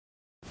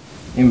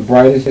In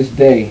brightest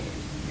day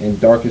and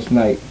darkest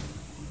night,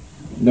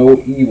 no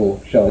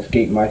evil shall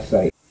escape my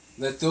sight.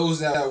 Let those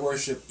that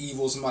worship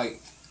evil's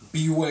might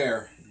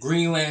beware,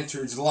 Green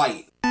Lantern's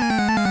light.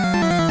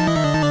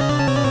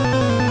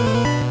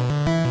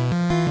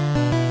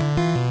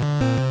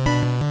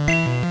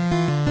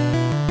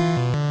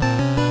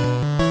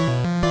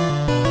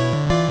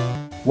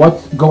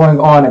 What's going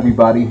on,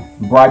 everybody?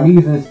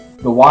 Brymesis,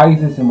 the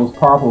wisest and most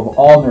powerful of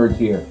all nerds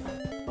here.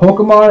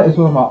 Pokemon is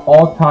one of my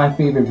all-time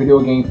favorite video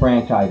game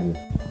franchises.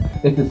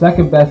 It's the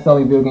second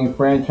best-selling video game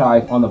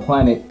franchise on the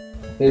planet.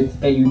 It's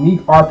a unique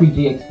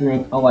RPG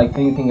experience unlike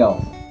anything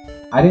else.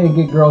 I didn't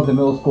get girls in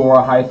middle school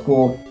or high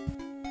school,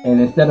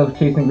 and instead of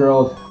chasing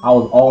girls, I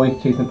was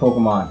always chasing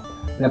Pokemon.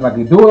 And if I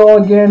could do it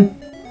all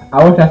again,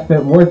 I wish I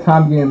spent more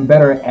time getting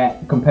better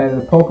at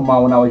competitive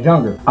Pokemon when I was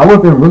younger. I would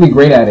have been really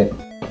great at it.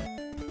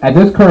 At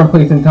this current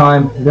place in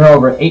time, there are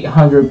over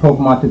 800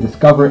 Pokemon to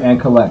discover and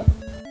collect.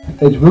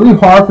 It's really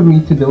hard for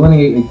me to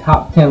delineate a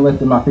top 10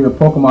 list of my favorite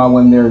Pokemon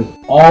when there's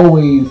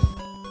always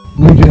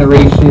new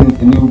generations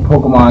and new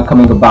Pokemon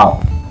coming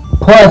about.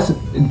 Plus,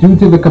 due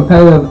to the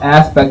competitive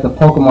aspect of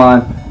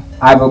Pokemon,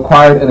 I've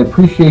acquired an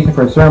appreciation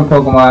for certain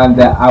Pokemon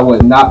that I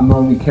would not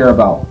normally care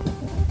about.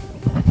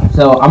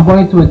 So I'm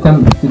going to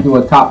attempt to do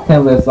a top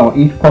 10 list on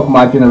each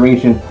Pokemon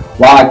generation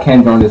while I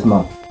can during this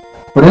month.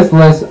 For this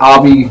list,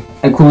 I'll be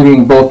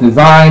including both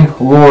design,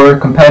 lore,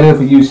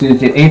 competitive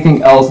usage, and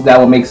anything else that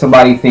will make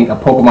somebody think a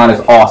Pokemon is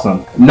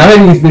awesome. None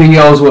of these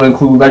videos will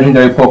include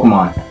legendary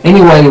Pokemon.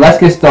 Anyway, let's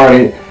get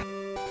started.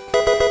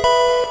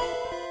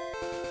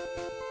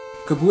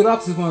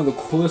 Kabutops is one of the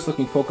coolest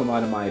looking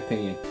Pokemon in my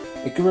opinion.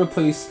 It can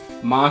replace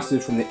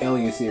monsters from the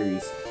Alien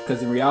series,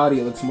 because in reality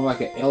it looks more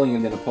like an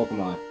alien than a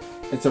Pokemon.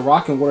 It's a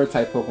rock and water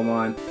type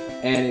Pokemon,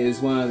 and it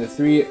is one of the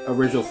 3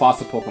 original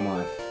fossil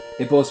Pokemon.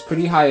 It boasts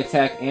pretty high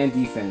attack and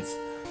defense.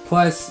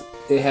 Plus,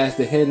 it has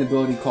the hidden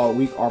ability called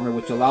Weak Armor,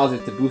 which allows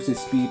it to boost its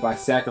speed by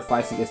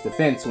sacrificing its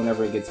defense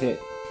whenever it gets hit.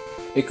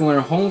 It can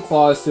learn Hone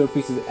Claws to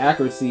increase its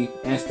accuracy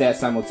and stats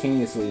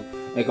simultaneously.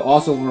 It can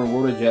also learn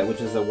Water Jet, which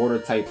is a water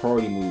type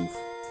priority move.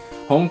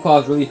 Hone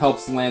Claws really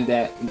helps land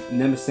that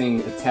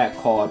menacing attack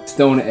called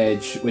Stone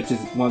Edge, which is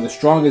one of the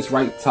strongest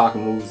right talk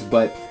moves,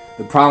 but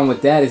the problem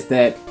with that is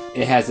that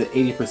it has an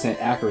 80%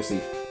 accuracy.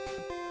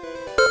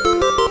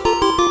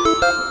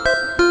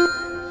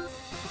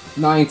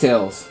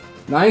 Ninetales.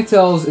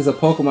 Ninetales is a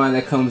Pokemon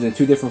that comes in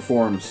 2 different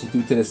forms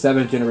due to the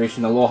 7th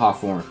generation Aloha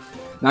form.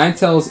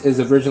 Ninetales is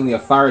originally a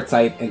fire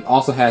type and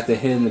also has the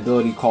hidden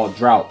ability called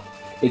Drought.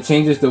 It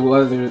changes the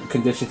weather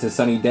conditions to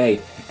sunny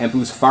day and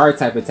boosts fire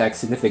type attacks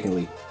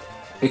significantly.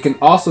 It can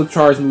also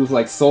charge moves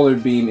like Solar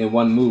Beam in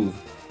one move,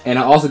 and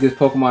it also gives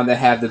Pokemon that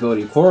have the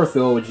ability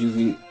Chlorophyll, which is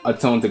usually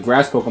attuned to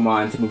grass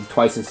Pokemon, to move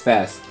twice as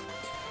fast.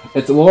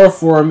 Its lower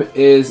form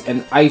is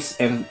an Ice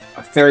and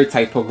Fairy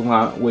type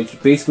Pokemon, which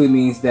basically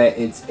means that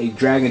it's a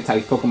Dragon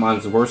type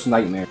Pokemon's worst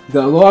nightmare.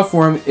 The lower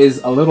form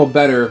is a little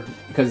better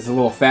because it's a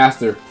little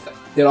faster.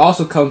 It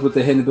also comes with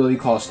the hidden ability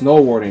called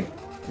Snow Warding,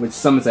 which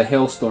summons a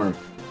Hailstorm.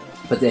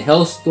 But the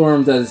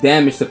Hailstorm does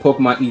damage to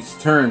Pokemon each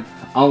turn,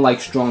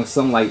 unlike strong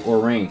sunlight or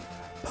rain.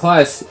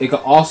 Plus, it can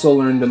also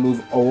learn the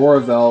move Aurora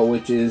Veil,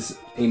 which is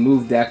a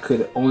move that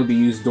could only be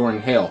used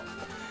during hail.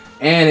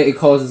 And it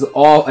causes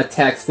all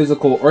attacks,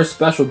 physical or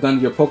special, done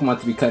to your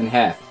Pokemon to be cut in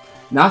half.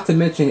 Not to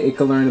mention, it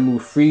can learn the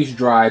move Freeze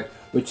Drive,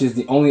 which is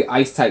the only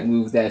Ice type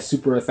move that is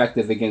super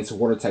effective against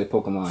Water type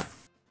Pokemon.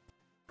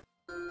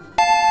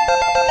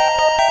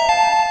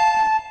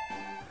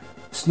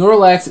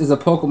 Snorlax is a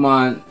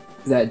Pokemon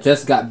that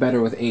just got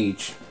better with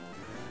age.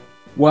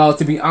 Well,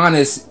 to be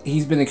honest,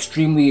 he's been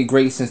extremely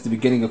great since the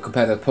beginning of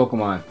competitive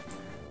Pokemon.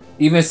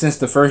 Even since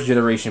the 1st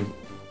generation.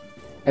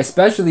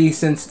 Especially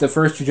since the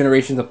first 2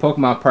 generations of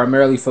Pokemon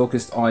primarily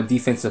focused on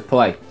defensive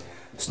play.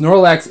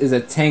 Snorlax is a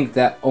tank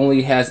that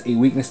only has a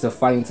weakness to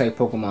fighting type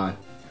Pokemon.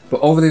 But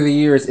over the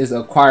years, its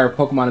acquired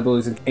Pokemon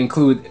abilities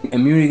include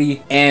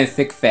Immunity and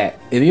Thick Fat.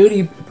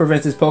 Immunity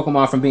prevents its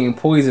Pokemon from being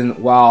poisoned,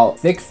 while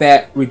Thick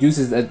Fat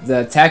reduces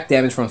the attack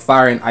damage from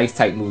fire and ice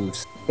type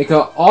moves. It can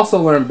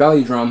also learn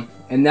Belly Drum,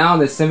 and now in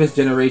the 7th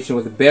generation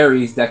with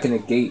berries that can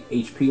negate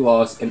HP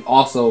loss and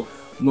also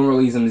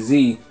Normalism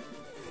Z,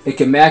 it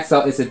can max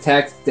out its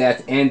attack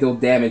stats and deal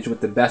damage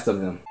with the best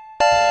of them.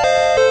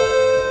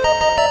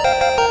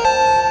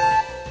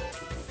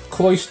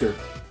 Cloyster.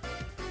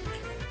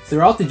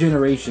 Throughout the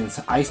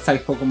generations,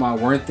 Ice-type Pokemon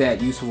weren't that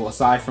useful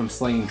aside from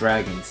slaying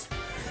dragons.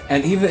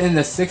 And even in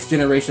the 6th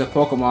generation of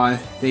Pokemon,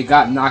 they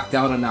got knocked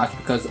down a notch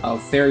because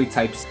of Fairy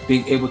types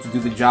being able to do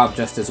the job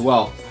just as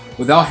well,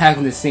 without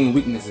having the same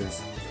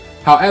weaknesses.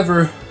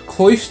 However,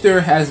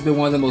 Cloyster has been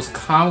one of the most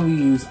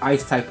commonly used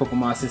Ice-type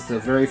Pokemon since the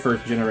very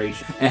first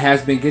generation, and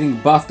has been getting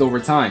buffed over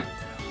time.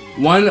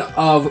 One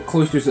of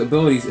Cloyster's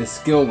abilities is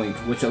Skill Link,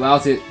 which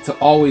allows it to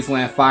always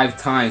land 5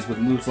 times with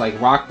moves like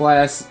Rock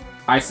Blast,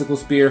 Icicle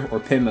Spear, or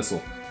Pin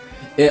Missile.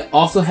 It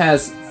also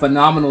has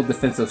phenomenal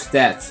defensive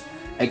stats,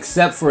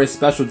 except for its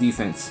special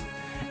defense.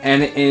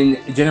 And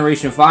in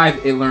Generation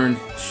 5, it learned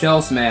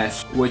Shell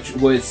Smash, which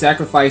would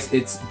sacrifice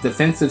its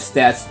defensive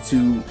stats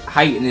to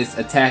heighten its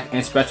attack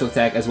and special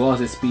attack as well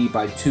as its speed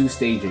by 2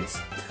 stages,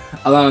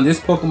 allowing this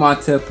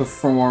Pokemon to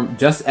perform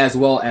just as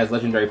well as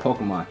legendary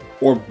Pokemon,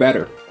 or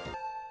better.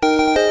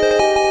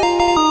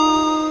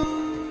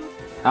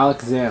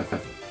 Alakazam.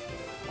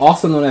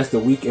 Also known as the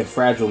weak and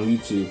fragile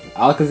Mewtwo,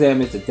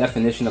 Alakazam is the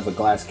definition of a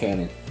glass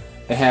cannon.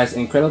 It has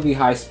incredibly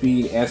high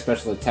speed and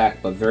special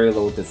attack, but very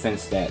low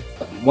defense stat.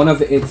 One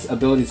of its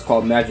abilities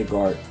called Magic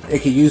Guard.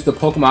 It can use the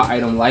Pokemon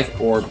item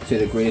Life Orb to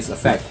the greatest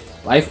effect.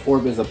 Life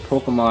Orb is a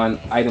Pokemon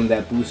item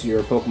that boosts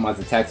your Pokemon's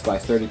attacks by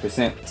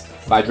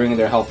 30% by draining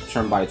their health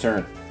turn by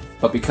turn.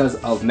 But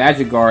because of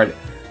Magic Guard,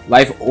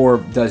 Life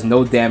Orb does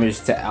no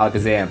damage to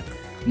Alakazam.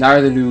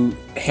 Neither do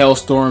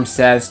Hailstorm,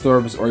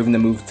 Sandstorms, or even the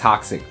move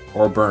Toxic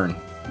or Burn.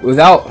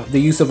 Without the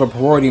use of a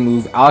priority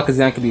move,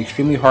 Alakazam can be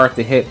extremely hard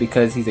to hit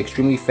because he's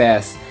extremely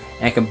fast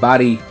and can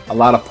body a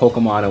lot of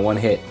Pokemon in one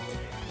hit.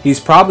 He's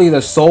probably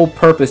the sole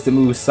purpose the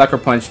move Sucker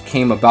Punch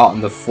came about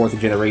in the 4th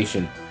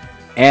generation,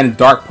 and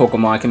Dark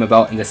Pokemon came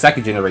about in the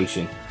 2nd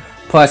generation.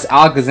 Plus,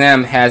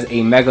 Alakazam has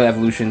a Mega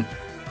Evolution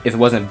if it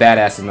wasn't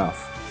badass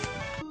enough.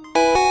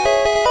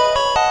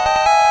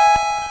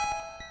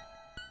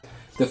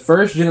 The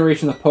 1st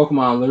generation of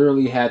Pokemon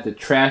literally had the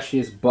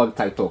trashiest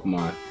Bug-type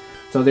Pokemon,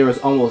 so there was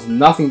almost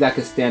nothing that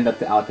could stand up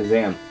to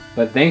Alakazam.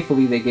 But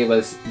thankfully they gave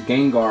us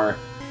Gengar,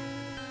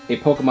 a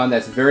Pokemon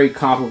that's very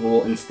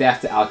comparable in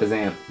stats to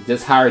Alakazam,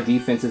 just higher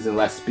defenses and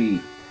less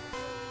speed.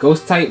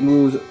 Ghost-type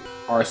moves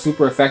are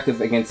super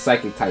effective against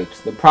Psychic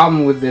types. The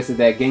problem with this is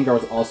that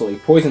Gengar was also a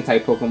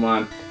Poison-type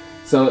Pokemon,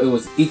 so it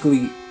was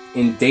equally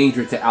in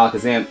danger to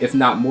Alakazam, if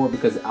not more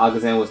because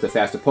Alakazam was the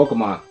faster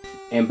Pokemon,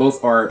 and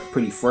both are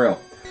pretty frail.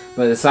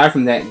 But aside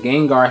from that,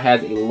 Gengar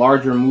has a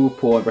larger move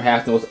pool and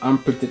perhaps the most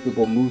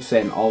unpredictable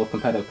moveset in all of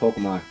competitive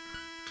Pokemon.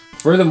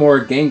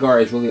 Furthermore,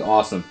 Gengar is really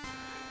awesome.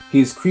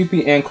 He's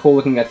creepy and cool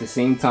looking at the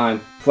same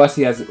time, plus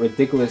he has a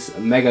ridiculous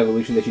Mega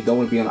Evolution that you don't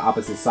want to be on the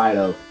opposite side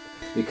of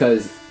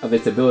because of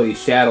its ability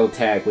Shadow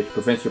Tag, which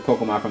prevents your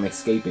Pokemon from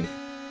escaping.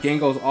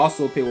 Gengar is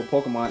also a playable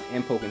Pokemon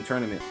in Pokken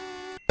Tournament.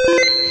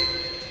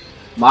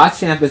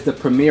 Machamp is the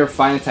premier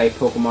Fighting type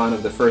Pokemon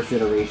of the 1st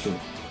generation.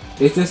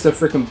 It's just a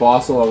freaking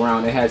boss all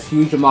around. It has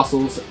huge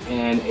muscles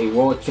and a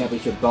World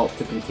Championship belt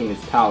to contain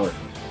its power.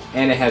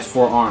 And it has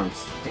 4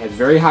 arms. It has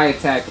very high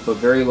attack but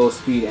very low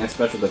speed and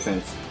special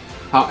defense.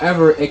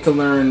 However, it can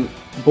learn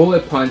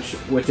Bullet Punch,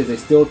 which is a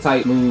Steel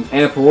type move,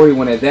 and a priority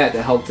one at that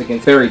helps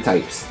against Fairy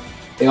types.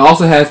 It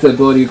also has the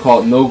ability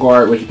called No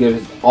Guard, which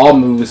gives all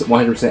moves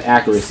 100%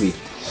 accuracy.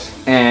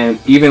 And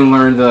even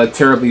learned the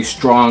terribly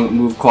strong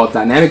move called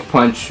Dynamic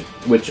Punch,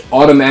 which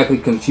automatically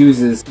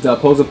confuses the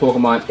opposing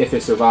Pokemon if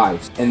it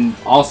survives. And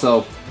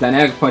also,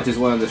 Dynamic Punch is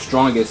one of the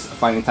strongest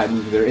fighting type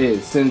moves there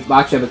is. Since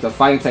Machamp is a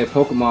fighting type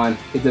Pokemon,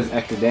 it does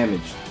extra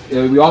damage.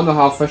 We all know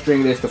how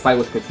frustrating it is to fight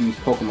with confused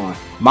Pokemon.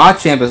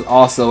 Machamp is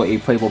also a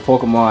playable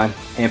Pokemon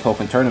in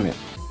Pokken Tournament.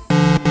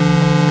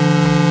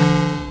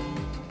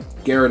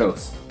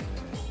 Gyarados.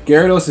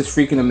 Gyarados is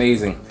freaking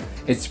amazing.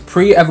 Its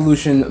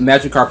pre-evolution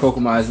Magikarp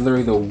Pokemon is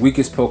literally the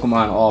weakest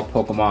Pokemon in all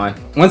Pokemon.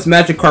 Once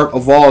Magikarp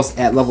evolves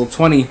at level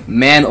 20,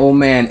 man oh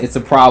man, it's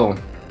a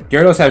problem.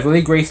 Gyarados has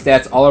really great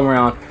stats all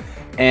around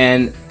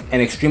and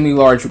an extremely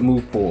large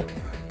move pool.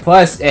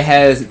 Plus, it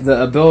has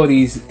the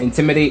abilities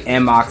Intimidate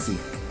and Moxie.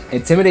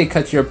 Intimidate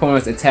cuts your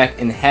opponent's attack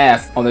in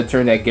half on the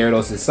turn that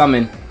Gyarados is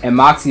summoned, and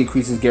Moxie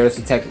increases Gyarados'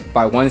 attack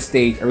by 1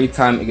 stage every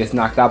time it gets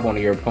knocked out by one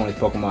of your opponent's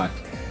Pokemon,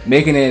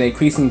 making it an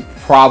increasing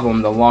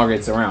problem the longer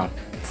it's around.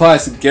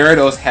 Plus,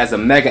 Gyarados has a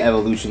Mega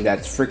Evolution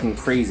that's freaking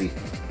crazy.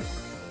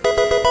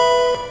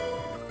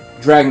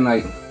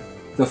 Dragonite.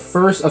 The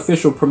first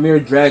official premier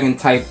Dragon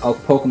type of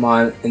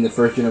Pokemon in the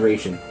 1st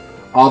generation.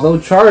 Although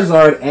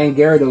Charizard and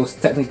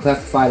Gyarados technically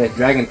classified as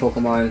Dragon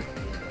Pokemon,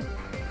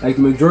 like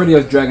the majority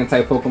of Dragon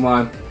type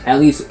Pokemon, at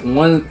least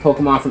one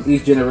Pokemon from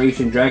each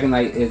generation,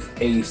 Dragonite is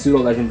a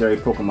pseudo-legendary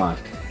Pokemon.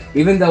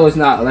 Even though it's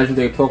not a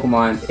legendary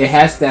Pokemon, it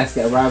has stats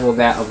that rival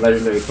that of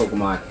legendary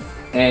Pokemon.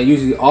 And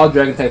usually all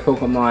Dragon-type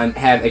Pokemon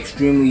have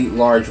extremely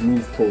large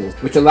move pools,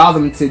 which allow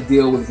them to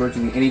deal with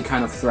virtually any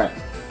kind of threat.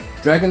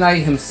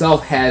 Dragonite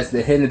himself has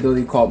the hidden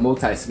ability called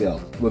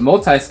Multi-Scale. With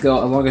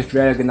Multi-Scale, as long as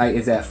Dragonite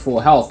is at full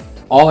health,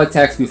 all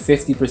attacks do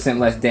 50%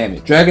 less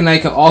damage.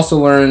 Dragonite can also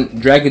learn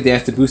Dragon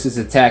Dance to boost its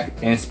attack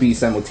and speed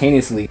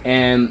simultaneously,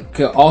 and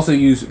can also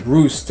use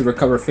Roost to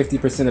recover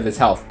 50% of its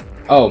health.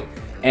 Oh,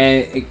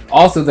 and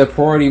also the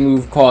priority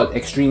move called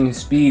Extreme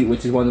Speed,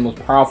 which is one of the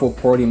most powerful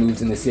priority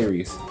moves in the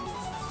series.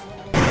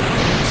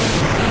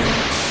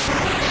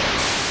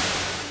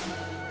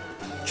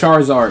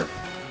 Charizard,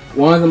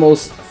 one of the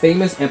most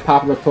famous and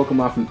popular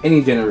Pokemon from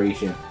any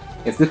generation.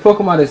 If this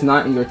Pokemon is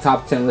not in your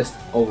top 10 list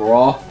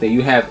overall, then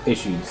you have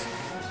issues.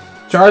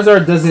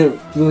 Charizard doesn't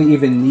really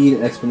even need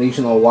an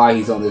explanation on why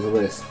he's on this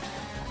list.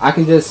 I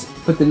can just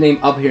put the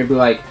name up here and be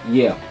like,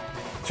 yeah.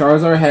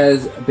 Charizard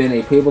has been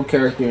a playable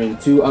character in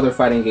 2 other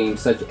fighting games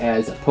such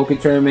as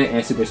Pokken Tournament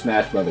and Super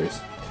Smash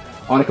Bros.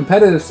 On the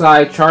competitive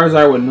side,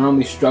 Charizard would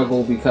normally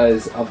struggle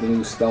because of the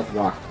new Stealth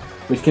Rock.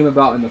 which came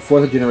about in the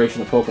 4th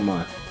generation of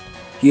Pokemon.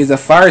 He is a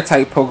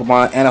Fire-type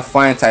Pokemon and a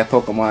Flying-type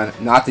Pokemon,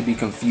 not to be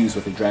confused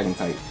with a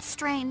Dragon-type.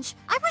 Strange.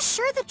 I was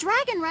sure the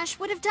Dragon Rush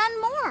would have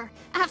done more.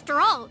 After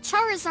all,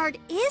 Charizard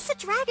is a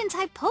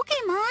Dragon-type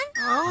Pokemon.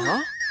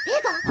 Huh?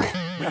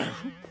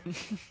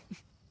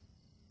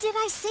 Did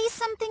I say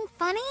something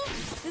funny?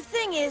 The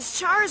thing is,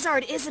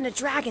 Charizard isn't a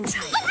dragon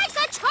type. But I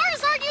said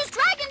Charizard used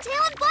Dragon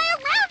Tail and fly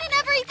around and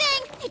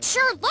everything! It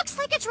sure looks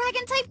like a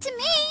Dragon type to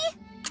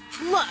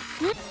me!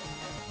 Look!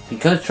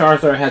 Because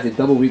Charizard has a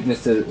double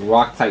weakness to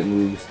Rock-type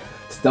moves,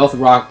 Stealth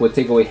Rock would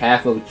take away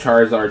half of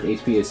Charizard's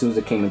HP as soon as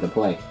it came into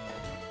play.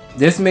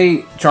 This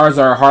made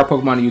Charizard a hard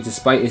Pokemon to use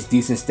despite its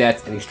decent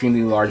stats and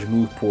extremely large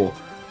move pool,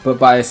 but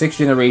by the 6th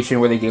generation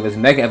where they gave us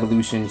Mega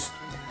Evolutions,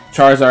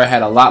 Charizard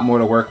had a lot more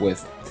to work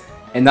with.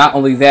 And not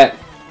only that,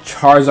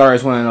 Charizard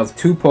is one of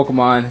 2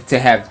 Pokemon to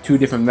have 2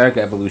 different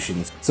Mega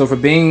Evolutions. So for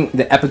being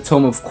the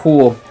epitome of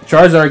cool,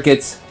 Charizard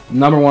gets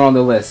number 1 on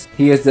the list.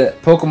 He is the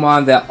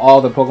Pokemon that all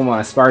the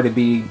Pokemon aspire to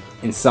be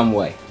in some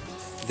way.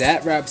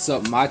 That wraps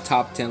up my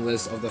top 10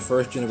 list of the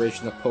 1st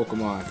generation of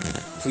Pokemon.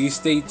 Please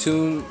stay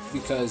tuned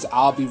because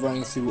I'll be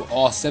running through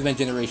all 7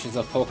 generations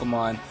of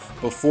Pokemon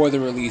before the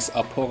release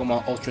of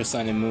Pokemon Ultra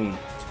Sun and Moon.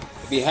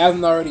 If you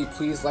haven't already,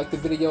 please like the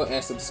video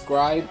and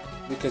subscribe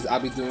because I'll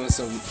be doing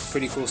some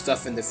pretty cool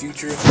stuff in the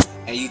future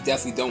and you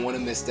definitely don't want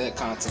to miss that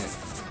content.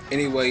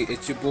 Anyway,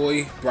 it's your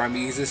boy,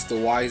 Brimesus, the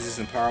wisest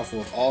and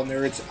powerful of all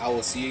nerds. I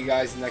will see you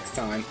guys next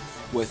time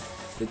with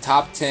the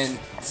top 10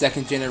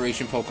 2nd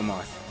generation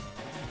Pokemon.